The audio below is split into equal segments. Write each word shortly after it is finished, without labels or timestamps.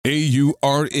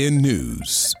AURN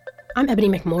News. I'm Ebony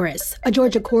McMorris. A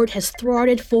Georgia court has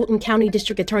thwarted Fulton County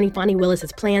District Attorney Fani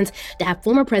Willis's plans to have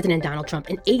former President Donald Trump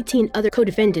and 18 other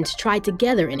co-defendants tried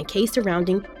together in a case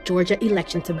surrounding Georgia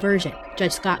election subversion.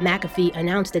 Judge Scott McAfee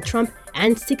announced that Trump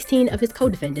and 16 of his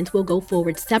co-defendants will go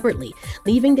forward separately,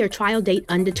 leaving their trial date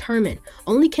undetermined.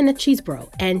 Only Kenneth Chesebro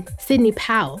and Sidney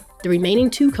Powell, the remaining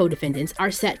 2 co-defendants,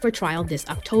 are set for trial this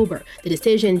October. The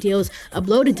decision deals a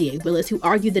blow to DA Willis, who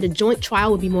argued that a joint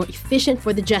trial would be more efficient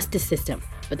for the justice system.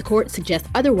 But the court suggests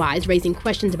otherwise, raising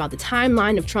questions about the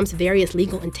timeline of Trump's various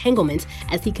legal entanglements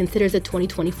as he considers a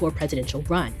 2024 presidential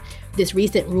run. This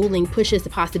recent ruling pushes the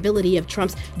possibility of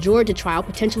Trump's Georgia trial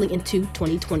potentially into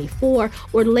 2024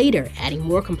 or later, adding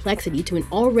more complexity to an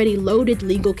already loaded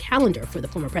legal calendar for the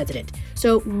former president.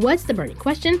 So what's the burning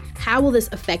question? How will this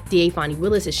affect DA Fani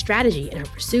Willis' strategy in her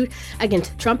pursuit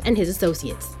against Trump and his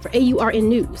associates? For AURN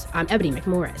News, I'm Ebony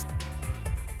McMorris.